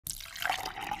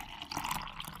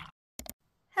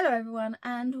Hello everyone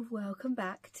and welcome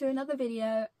back to another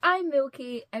video. I'm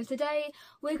Milky and today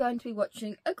we're going to be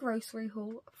watching a grocery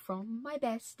haul from my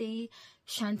bestie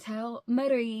Chantel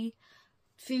Marie,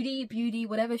 Foodie, Beauty,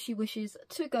 whatever she wishes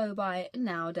to go by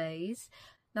nowadays.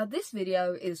 Now this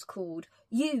video is called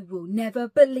You Will Never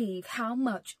Believe How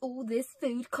Much All This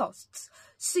Food Costs.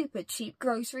 Super cheap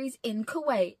groceries in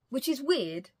Kuwait, which is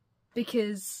weird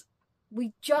because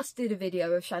we just did a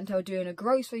video of Chantel doing a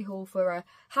grocery haul for a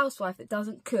housewife that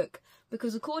doesn't cook,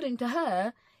 because according to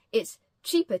her, it's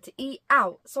cheaper to eat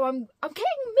out. So I'm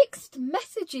getting mixed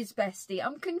messages, bestie.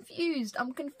 I'm confused,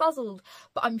 I'm confuzzled,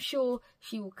 but I'm sure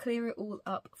she will clear it all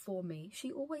up for me. She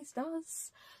always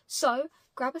does. So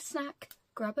grab a snack,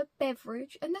 grab a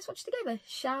beverage, and let's watch together,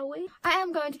 shall we? I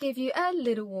am going to give you a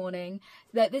little warning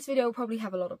that this video will probably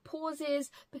have a lot of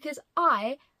pauses because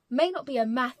I may not be a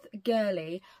math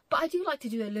girly, but I do like to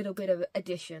do a little bit of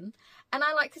addition, and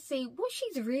I like to see what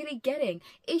she's really getting.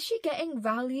 Is she getting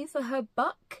value for her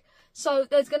buck? So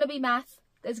there's going to be math,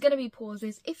 there's going to be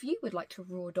pauses. If you would like to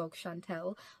raw dog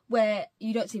Chantel, where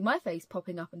you don't see my face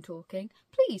popping up and talking,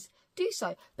 please do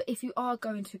so. But if you are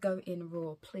going to go in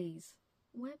raw, please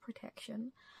wear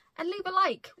protection. And leave a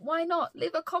like, why not?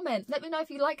 Leave a comment, let me know if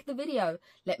you liked the video,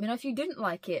 let me know if you didn't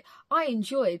like it. I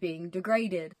enjoy being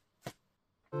degraded.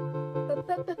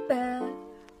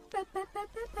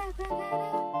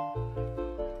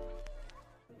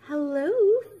 Hello,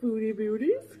 Foodie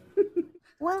Beauties.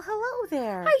 Well, hello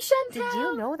there. Hi, Chantel. Did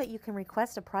you know that you can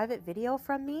request a private video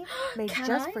from me made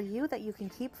just for you that you can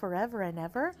keep forever and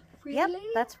ever? Really? Yep,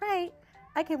 that's right.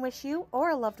 I can wish you or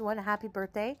a loved one a happy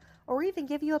birthday or even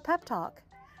give you a pep talk.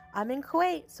 I'm in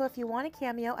Kuwait, so if you want a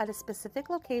cameo at a specific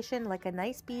location like a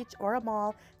nice beach or a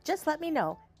mall, just let me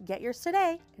know. Get yours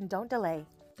today and don't delay.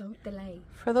 Don't delay.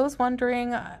 For those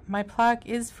wondering, my plaque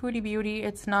is Foodie Beauty.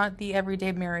 It's not the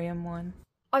Everyday Miriam one.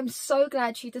 I'm so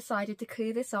glad she decided to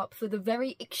clear this up for the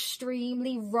very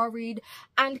extremely worried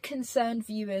and concerned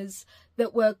viewers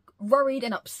that were worried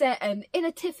and upset and in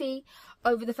a tiffy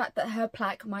over the fact that her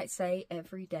plaque might say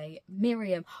Everyday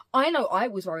Miriam. I know I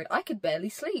was worried. I could barely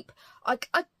sleep. I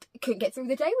couldn't get through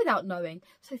the day without knowing.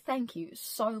 So thank you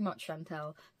so much,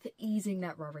 Chantel, for easing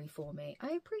that worry for me.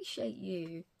 I appreciate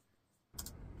you.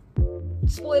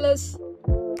 Spoilers.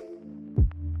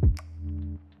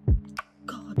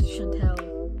 God, Chantel.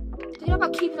 Do you know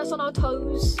about keeping us on our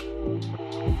toes?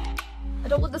 I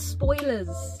don't want the spoilers.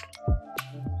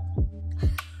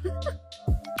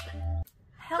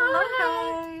 Hello,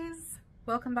 guys.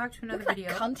 Welcome back to another Look at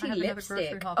video. that cunty I have another lipstick.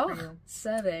 grocery haul for you.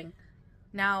 Serving.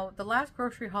 Now, the last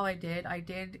grocery haul I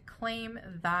did claim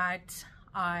that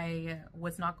I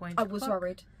was not going to I was cook,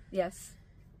 worried. Yes.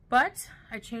 but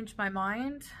I changed my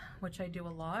mind, which I do a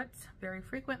lot, very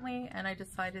frequently, and I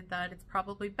decided that it's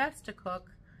probably best to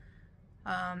cook.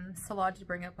 Salah did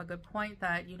bring up a good point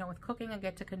that, you know, with cooking I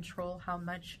get to control how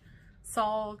much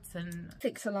salt and... I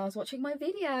think Salah's watching my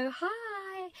video.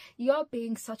 Hi! You are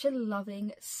being such a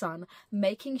loving son,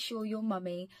 making sure your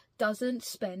mummy doesn't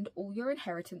spend all your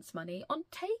inheritance money on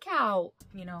takeout.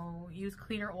 you know, use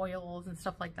cleaner oils and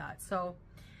stuff like that. So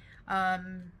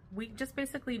we just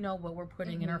basically know what we're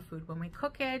putting in our food when we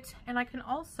cook it, and I can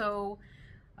also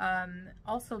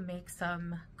make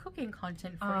some cooking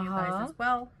content for you guys as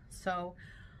well. So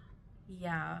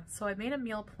yeah, so I made a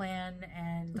meal plan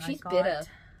and I got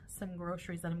some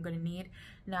groceries that I'm going to need.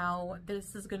 Now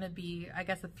this is going to be, I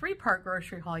guess, a 3-part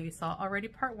grocery haul. You saw already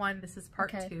part 1, this is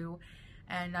part 2,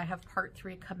 and I have part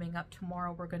 3 coming up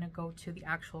tomorrow. We're going to go to the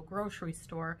actual grocery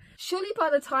store. Surely by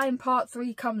the time part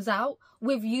 3 comes out,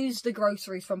 we've used the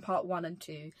groceries from part 1 and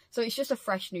 2. So it's just a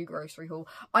fresh new grocery haul.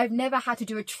 I've never had to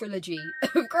do a trilogy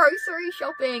of grocery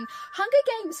shopping. Hunger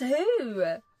Games who?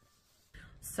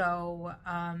 So,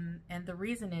 and the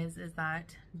reason is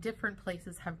that different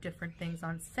places have different things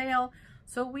on sale.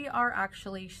 So we are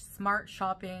actually smart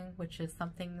shopping, which is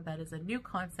something that is a new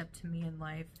concept to me in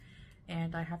life.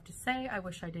 And I have to say, I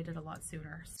wish I did it a lot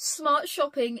sooner. Smart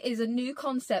shopping is a new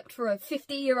concept for a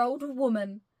 50-year-old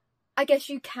woman. I guess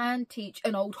you can teach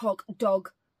an old dog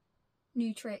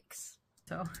new tricks.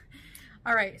 So,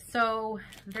 all right. So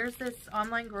there's this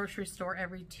online grocery store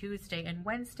every Tuesday and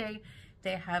Wednesday.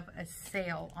 They have a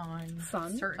sale on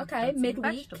certain fruits and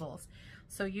vegetables.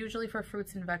 So usually for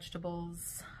fruits and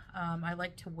vegetables, I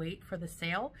like to wait for the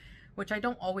sale, which I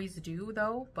don't always do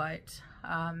though, but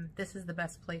this is the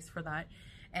best place for that.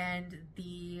 And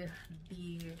the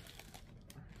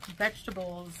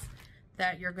vegetables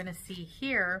that you're going to see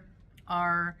here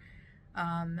are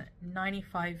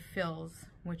 95 fills,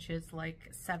 which is like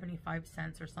 75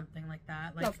 cents or something like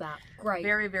that. Like, love that. Great.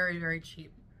 Very, very, very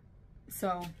cheap. So,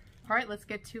 all right, let's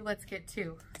get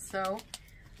to. So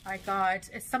I got,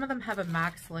 some of them have a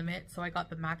max limit, so I got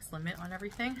the max limit on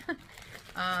everything.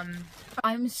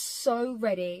 I'm so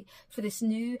ready for this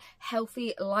new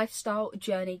healthy lifestyle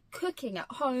journey, cooking at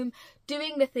home,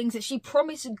 doing the things that she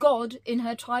promised God in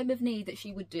her time of need that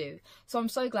she would do. So I'm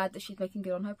so glad that she's making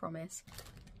good on her promise.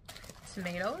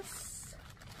 Tomatoes.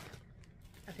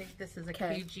 I think this is a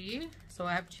kg. So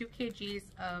I have 2 kgs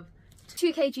of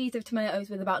 2 kgs of tomatoes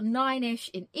with about 9-ish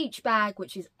in each bag,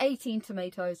 which is 18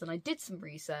 tomatoes. And I did some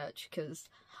research because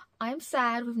I'm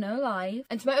sad with no life.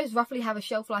 And tomatoes roughly have a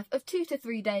shelf life of 2 to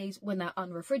 3 days when they're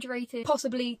unrefrigerated,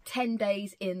 possibly 10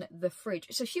 days in the fridge.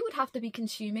 So she would have to be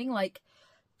consuming like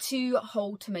 2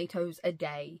 whole tomatoes a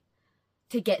day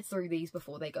to get through these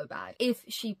before they go bad, if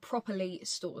she properly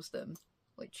stores them,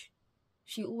 which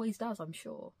she always does, I'm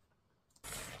sure.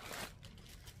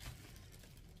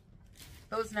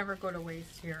 Those never go to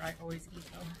waste here. I always eat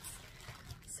those.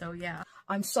 So yeah.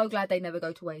 I'm so glad they never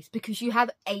go to waste because you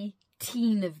have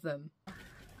 18 of them.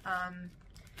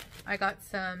 I got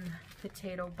some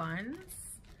potato buns.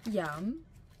 Yum.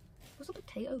 What's a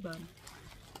potato bun?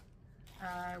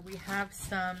 We have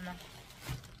some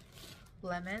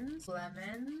lemons.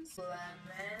 36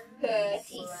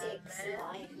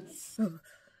 limes. Oh,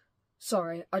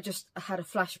 sorry, I just had a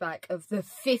flashback of the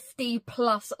 50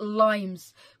 plus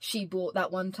limes she bought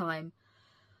that one time.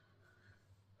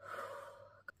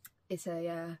 It's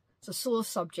a sore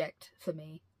subject for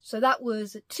me. So that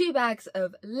was 2 bags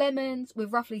of lemons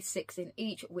with roughly 6 in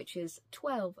each, which is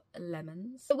 12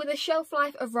 lemons. With a shelf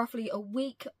life of roughly a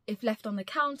week if left on the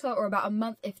counter, or about a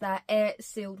month if they're air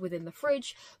sealed within the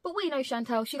fridge. But we know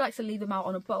Chantel, she likes to leave them out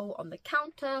on a bowl on the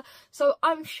counter. So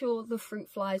I'm sure the fruit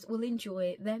flies will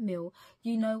enjoy their meal.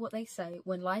 You know what they say,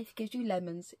 when life gives you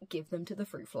lemons, give them to the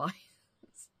fruit flies.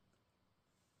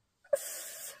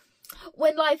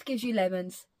 When life gives you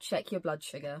lemons, check your blood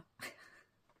sugar.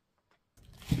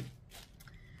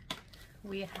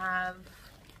 We have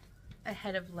a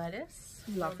head of lettuce.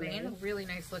 Lovely. Romaine, really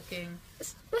nice looking.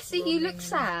 Especially you look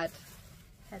sad.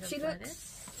 She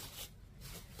looks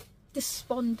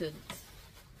despondent.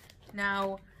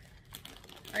 Now,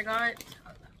 I got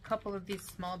a couple of these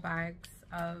small bags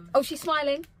of... Oh, she's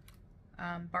smiling.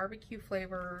 Barbecue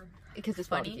flavor because it's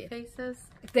bunny barbecue. Faces.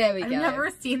 There we go. I've never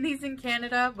seen these in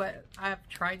Canada, but I've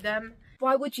tried them.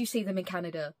 Why would you see them in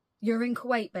Canada? You're in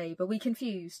Kuwait, babe. Are we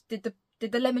confused? Did the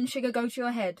lemon sugar go to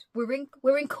your head? We're in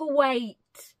Kuwait.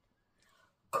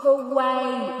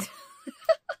 Kuwait.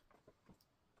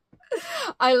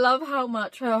 I love how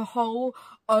much her whole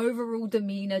overall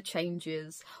demeanour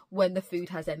changes when the food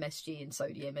has MSG and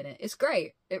sodium in it. It's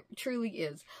great. It truly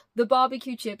is. The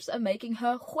barbecue chips are making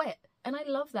her wet, and I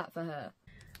love that for her.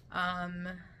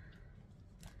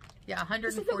 Yeah,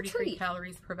 143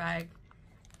 calories per bag,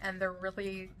 and they're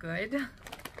really good.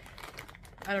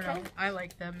 I don't know. I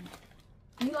like them.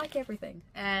 You like everything.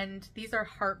 And these are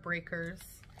Heartbreakers.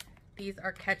 These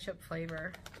are ketchup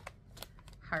flavor.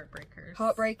 Heartbreakers.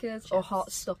 Heartbreakers or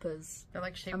Heart Stoppers. They're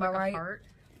like shaped Am like I right? a heart.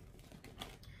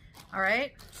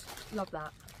 Alright. Love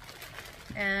that.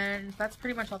 And that's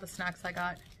pretty much all the snacks I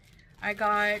got. I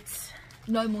got...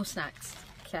 No more snacks.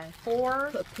 Okay. 4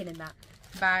 Put a pin in that.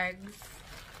 bags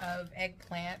of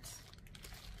eggplant.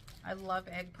 I love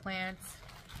eggplant.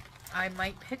 I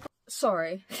might pick...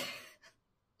 Sorry.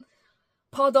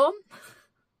 Pardon?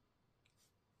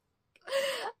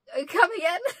 Come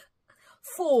again?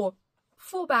 4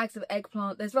 bags of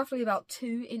eggplant. There's roughly about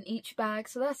 2 in each bag,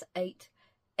 so that's 8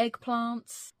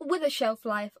 eggplants with a shelf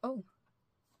life. Oh,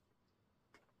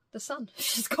 the sun.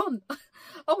 She's gone.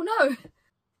 Oh no.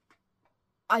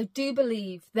 I do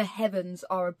believe the heavens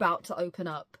are about to open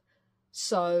up.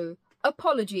 So,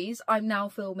 apologies. I'm now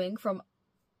filming from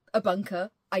a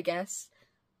bunker, I guess.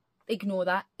 Ignore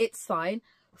that. It's fine.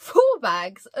 4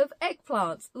 bags of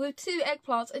eggplants with 2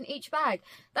 eggplants in each bag.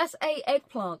 That's 8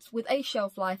 eggplants with a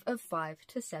shelf life of 5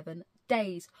 to 7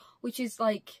 days, which is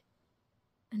like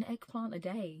an eggplant a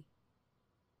day,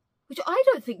 which I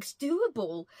don't think's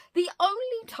doable. The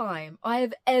only time I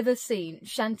have ever seen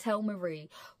Chantel Marie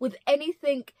with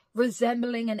anything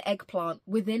resembling an eggplant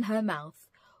within her mouth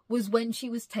was when she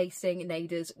was tasting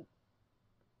Nada's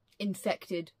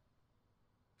infected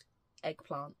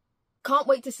eggplant. Can't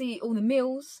wait to see all the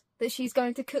meals that she's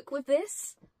going to cook with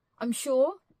this, I'm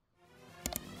sure.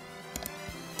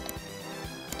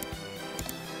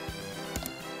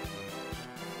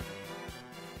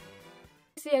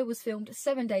 This video was filmed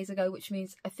 7 days ago, which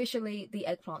means officially the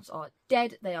eggplants are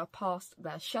dead. They are past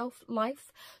their shelf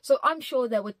life. So I'm sure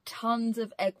there were tons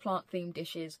of eggplant themed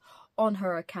dishes on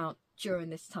her account during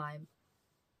this time.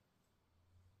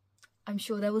 I'm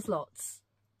sure there was lots.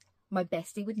 My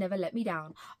bestie would never let me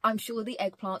down. I'm sure the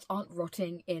eggplants aren't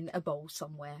rotting in a bowl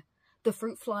somewhere. The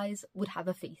fruit flies would have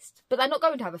a feast. But they're not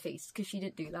going to have a feast because she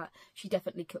didn't do that. She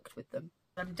definitely cooked with them.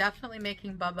 I'm definitely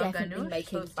making baba ganoush.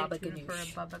 So stay tuned for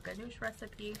a baba ganoush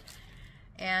recipe.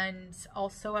 And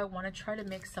also I want to try to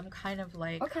make some kind of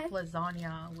like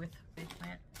lasagna with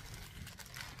eggplant.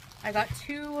 I got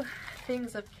 2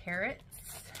 things of carrots.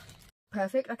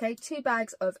 Perfect. Okay, 2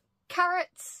 bags of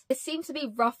carrots. It seems to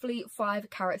be roughly 5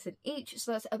 carrots in each,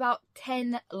 so that's about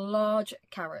 10 large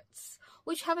carrots,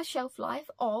 which have a shelf life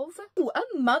of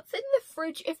a month in the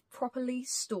fridge if properly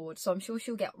stored. So I'm sure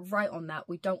she'll get right on that.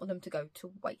 We don't want them to go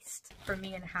to waste. For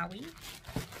me and Howie.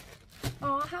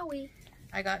 Oh, Howie.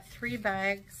 I got 3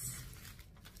 bags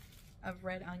of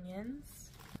red onions.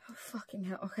 Oh, fucking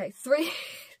hell. Okay,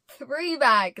 3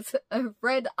 bags of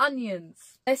red onions.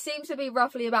 There seems to be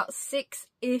roughly about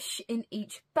 6-ish in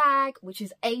each bag, which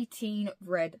is 18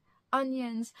 red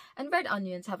onions. And red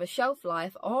onions have a shelf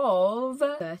life of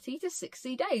 30 to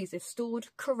 60 days if stored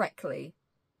correctly.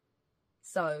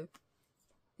 So,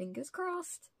 fingers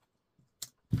crossed.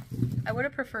 I would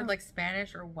have preferred like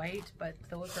Spanish or white, but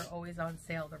those are always on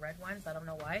sale, the red ones. I don't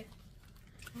know why.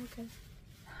 Okay.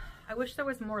 I wish there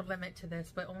was more limit to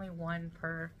this, but only 1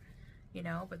 per, you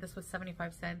know, but this was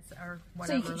 75 cents or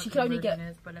whatever. So she could only get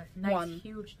but a nice,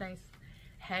 huge, nice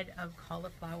head of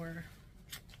cauliflower.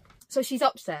 So she's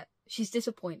upset. She's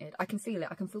disappointed. I can feel it.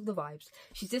 I can feel the vibes.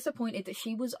 She's disappointed that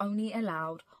she was only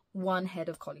allowed 1 head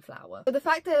of cauliflower. But the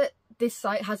fact that this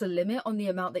site has a limit on the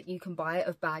amount that you can buy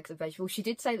of bags of vegetables, she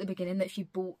did say at the beginning that she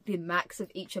bought the max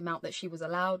of each amount that she was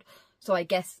allowed. So I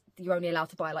guess you're only allowed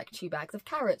to buy like 2 bags of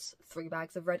carrots, 3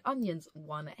 bags of red onions,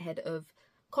 1 head of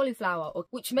cauliflower,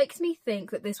 which makes me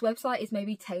think that this website is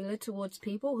maybe tailored towards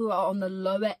people who are on the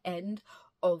lower end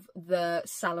of the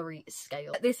salary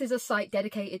scale. This is a site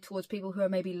dedicated towards people who are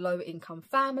maybe low income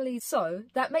families. So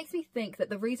that makes me think that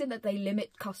the reason that they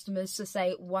limit customers to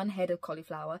say 1 head of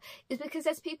cauliflower is because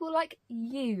there's people like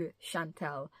you,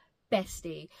 Chantel,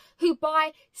 bestie, who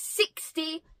buy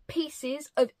 60 pieces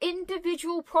of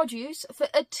individual produce for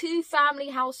a 2-family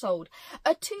household.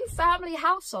 A 2-family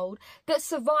household that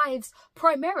survives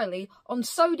primarily on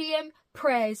sodium,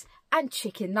 prayers, and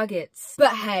chicken nuggets.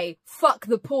 But hey, fuck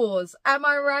the pause, am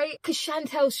I right? Because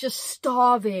Chantel's just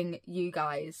starving, you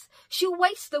guys. She'll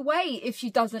waste away if she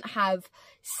doesn't have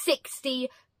 60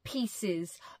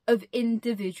 pieces of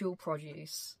individual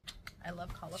produce. I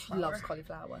love cauliflower. She loves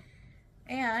cauliflower.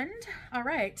 And,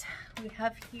 alright, we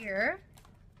have here,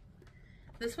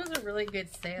 this was a really good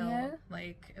sale. Yeah.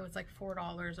 Like, it was like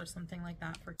 $4 or something like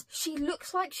that. She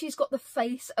looks like she's got the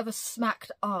face of a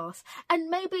smacked ass. And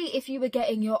maybe if you were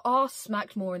getting your ass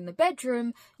smacked more in the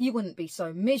bedroom, you wouldn't be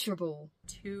so miserable.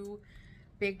 2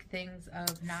 big things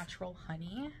of natural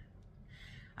honey.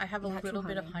 I have a little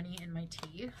bit of honey in my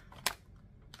tea.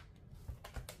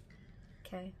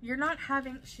 Okay. You're not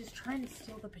having... She's trying to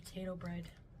steal the potato bread.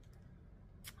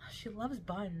 She loves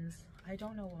buns. I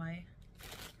don't know why.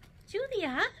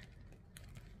 Julia?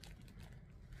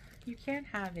 You can't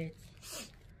have it.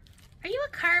 Are you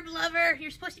a carb lover?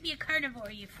 You're supposed to be a carnivore,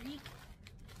 you freak.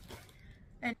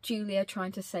 And Julia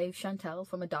trying to save Chantel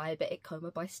from a diabetic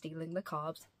coma by stealing the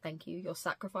carbs. Thank you. Your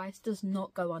sacrifice does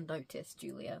not go unnoticed,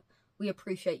 Julia. We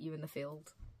appreciate you in the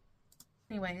field.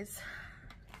 Anyways,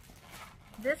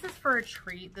 this is for a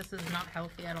treat. This is not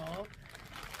healthy at all.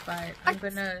 But I'm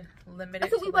gonna limit it. I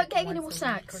thought we weren't getting any more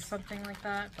snacks snacks or something like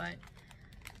that. But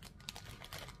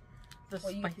the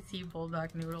spicy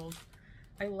bulldog noodles,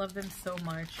 I love them so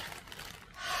much.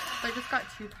 So I just got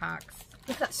 2 packs.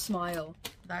 Look at that smile.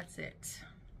 That's it.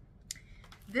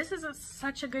 This is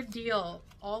such a good deal.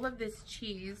 All of this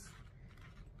cheese,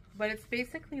 but it's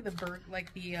basically the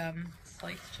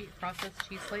sliced cheese, processed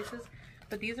cheese slices.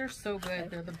 But these are so good. Okay.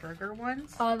 They're the burger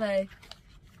ones. Are they?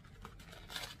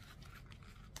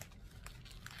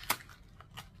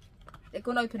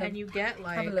 Go and open them. And you get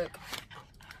like, have a look,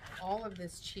 all of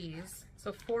this cheese.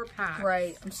 So 4 packs.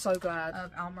 Great, I'm so glad.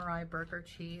 Of Almarai burger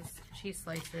cheese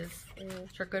slices,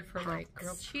 which are good for like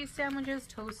grilled cheese sandwiches,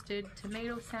 toasted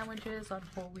tomato sandwiches on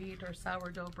whole wheat or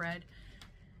sourdough bread,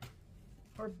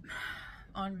 or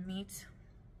on meat.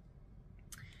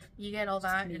 You get all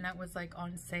that, and that was like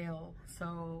on sale.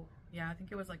 So yeah, I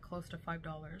think it was like close to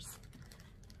 $5.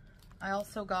 I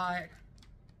also got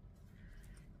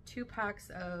 2 packs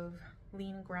of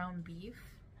lean ground beef.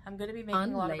 I'm going to be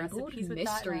making a lot of recipes with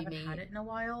that. I haven't had it in a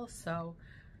while, so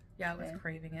yeah, I was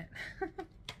craving it.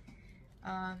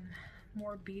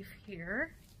 More beef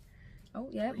here. Oh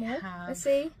yeah, more. Let's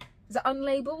see. Is it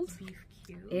unlabeled? Beef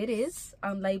cubes. It is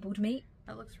unlabeled meat.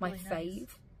 That looks really my fave.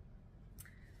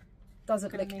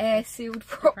 Doesn't look air sealed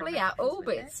properly at all,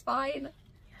 but it's fine.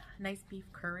 Nice beef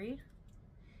curry.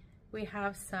 We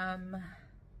have some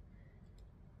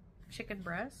chicken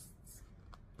breasts.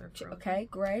 Okay,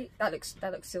 great. That looks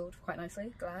sealed quite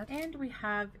nicely. Glad. And we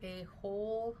have a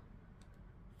whole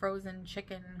frozen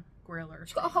chicken griller.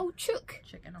 She's got a whole chook.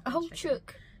 A whole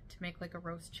chook to make like a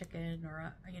roast chicken, or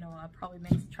a, you know, I'll probably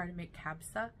try to make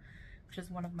kabsa, which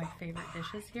is one of my favorite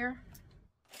dishes here.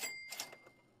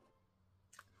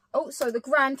 Oh, so the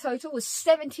grand total was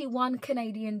 71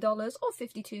 Canadian dollars or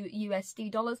 52 USD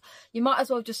dollars. You might as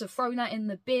well just have thrown that in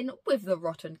the bin with the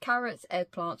rotten carrots,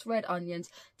 eggplants, red onions,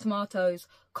 tomatoes,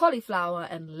 cauliflower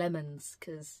and lemons,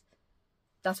 because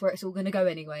that's where it's all going to go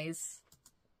anyways.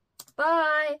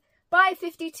 Bye. Bye,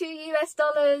 52 US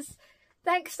dollars.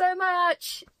 Thanks so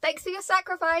much. Thanks for your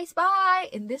sacrifice. Bye.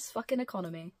 In this fucking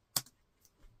economy.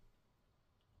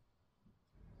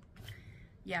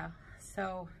 Yeah,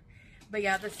 so... But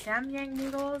yeah, the Samyang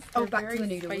noodles, they're back very to the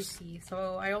noodles. Spicy.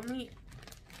 So I only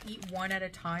eat one at a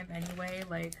time anyway.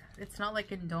 Like, it's not like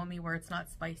Indomie where it's not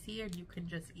spicy and you can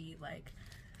just eat like...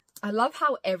 I love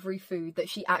how every food that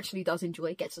she actually does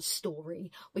enjoy gets a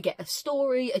story. We get a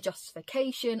story, a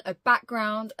justification, a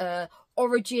background, a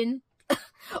origin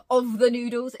of the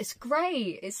noodles. It's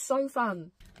great. It's so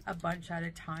fun. A bunch at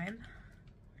a time.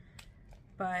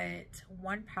 But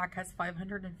one pack has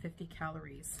 550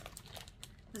 calories.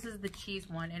 This is the cheese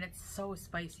one, and it's so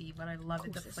spicy, but I love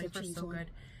it. The flavor's so good.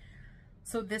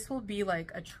 So this will be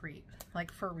like a treat,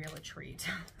 like for real a treat.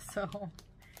 So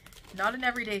not an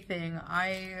everyday thing.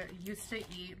 I used to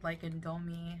eat like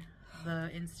Indomie, the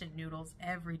instant noodles,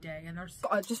 every day, and there's...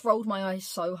 I just rolled my eyes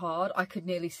so hard I could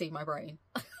nearly see my brain.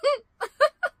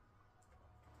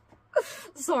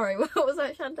 Sorry, what was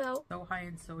that, Chantel? So high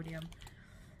in sodium.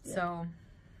 Yeah. So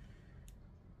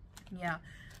yeah.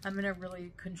 I'm gonna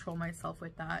really control myself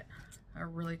with that. I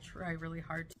really try really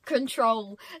hard.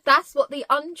 Control. That's what the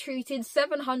untreated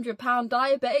 700-pound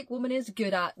diabetic woman is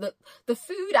good at. The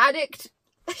food addict,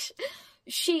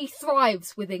 she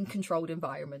thrives within controlled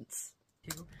environments.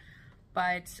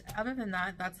 But other than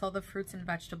that, that's all the fruits and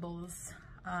vegetables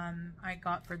I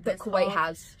got for this. That Kuwait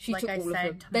has. She took all of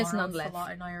them. There's none left. Salah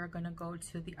and I are gonna go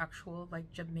to the actual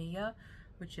like Jamia,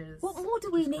 which is what more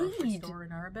do we need? Store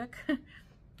in Arabic.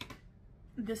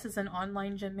 This is an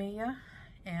online Jamia,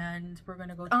 and we're going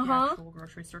to go to the actual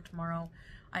grocery store tomorrow.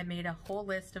 I made a whole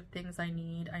list of things I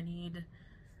need. I need...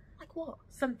 Like what?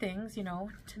 Some things, you know,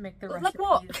 to make the recipes. Like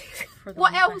what? For the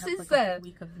what week. else I have, is like, there? A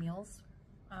week of meals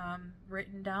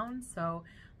written down. So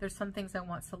there's some things I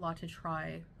want Salah to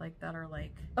try, like that are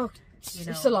like... Oh, you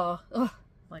know, Salah. Ugh.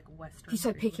 Like Western. He's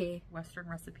so picky. Western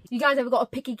recipes. You guys ever got a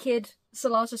picky kid?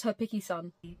 Salah's just her picky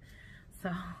son.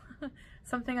 So...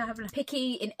 Something I haven't...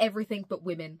 Picky in everything but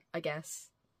women, I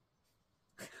guess.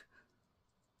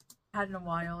 Had in a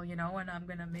while, you know, and I'm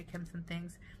gonna make him some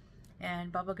things.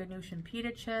 And baba ganoush and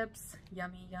pita chips.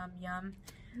 Yummy, yum, yum.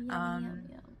 Yum.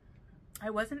 I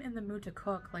wasn't in the mood to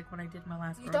cook like when I did my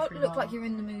last grocery haul. You don't look haul, like you're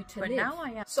in the mood to live. But now I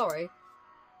am. Sorry.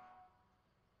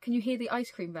 Can you hear the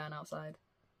ice cream van outside?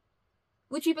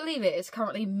 Would you believe it? It's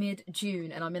currently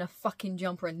mid-June and I'm in a fucking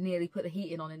jumper and nearly put the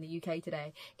heating on in the UK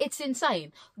today. It's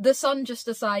insane. The sun just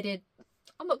decided,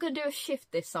 I'm not going to do a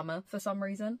shift this summer for some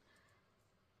reason.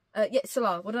 Yeah,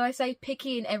 Salah, what did I say?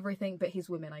 Picky in everything but his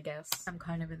women, I guess. I'm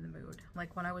kind of in the mood.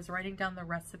 Like when I was writing down the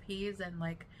recipes and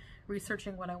like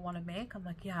researching what I want to make, I'm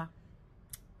like, yeah,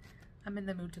 I'm in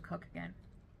the mood to cook again.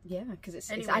 Yeah, because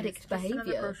it's addict behavior. Just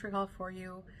another grocery haul for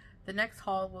you. The next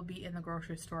haul will be in the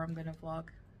grocery store. I'm going to vlog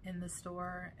in the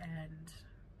store and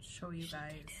show you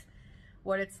guys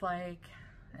what it's like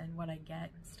and what I get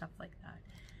and stuff like that.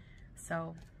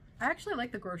 So I actually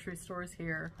like the grocery stores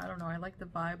here. I don't know, I like the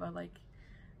vibe. I like,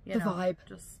 you know, vibe,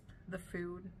 just the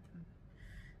food.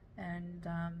 And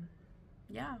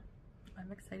yeah,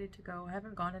 I'm excited to go. I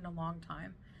haven't gone in a long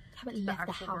time. I haven't left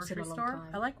the house in a long time.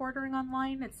 I like ordering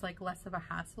online. It's like less of a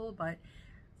hassle, but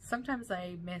sometimes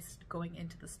I missed going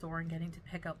into the store and getting to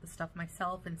pick out the stuff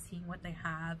myself and seeing what they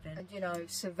have. And you know,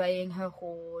 surveying her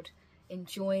hoard,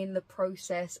 enjoying the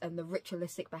process and the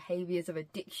ritualistic behaviours of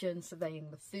addiction, surveying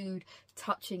the food,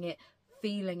 touching it,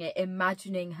 feeling it,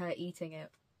 imagining her eating it.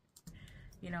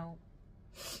 You know,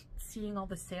 seeing all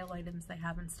the sale items they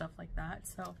have and stuff like that.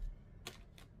 So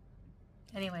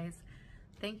anyways,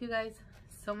 thank you guys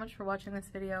so much for watching this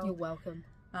video. You're welcome.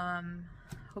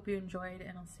 Hope you enjoyed,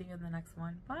 and I'll see you in the next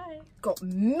one. Bye. Got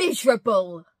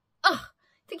miserable. Ugh,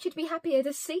 think you'd be happier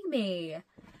to see me.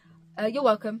 You're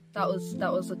welcome. That was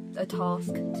a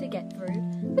task to get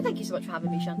through. But thank you so much for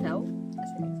having me, Chantel.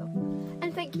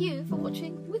 And thank you for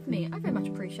watching with me. I very much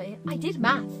appreciate it. I did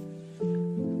math.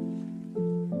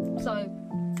 So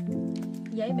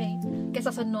Yay me. Guess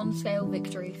that's a non-scale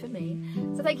victory for me.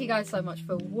 So thank you guys so much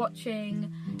for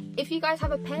watching. If you guys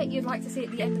have a pet you'd like to see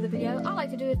at the end of the video, I like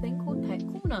to do a thing called Pet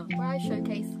Corner, where I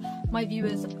showcase my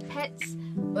viewers' pets.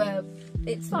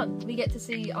 It's fun. We get to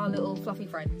see our little fluffy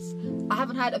friends. I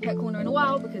haven't had a Pet Corner in a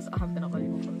while because I haven't been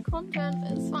uploading more fun content,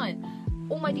 but it's fine.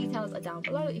 All my details are down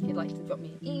below if you'd like to drop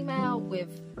me an email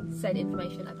with said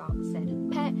information about said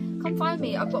pet. Come find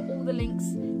me. I've got all the links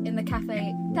in the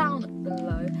cafe down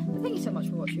below. But thank you so much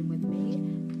for watching with me.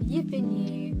 You've been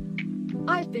you.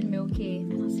 I've been Milky,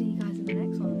 and I'll see you guys in the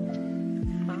next one.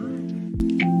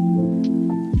 Bye.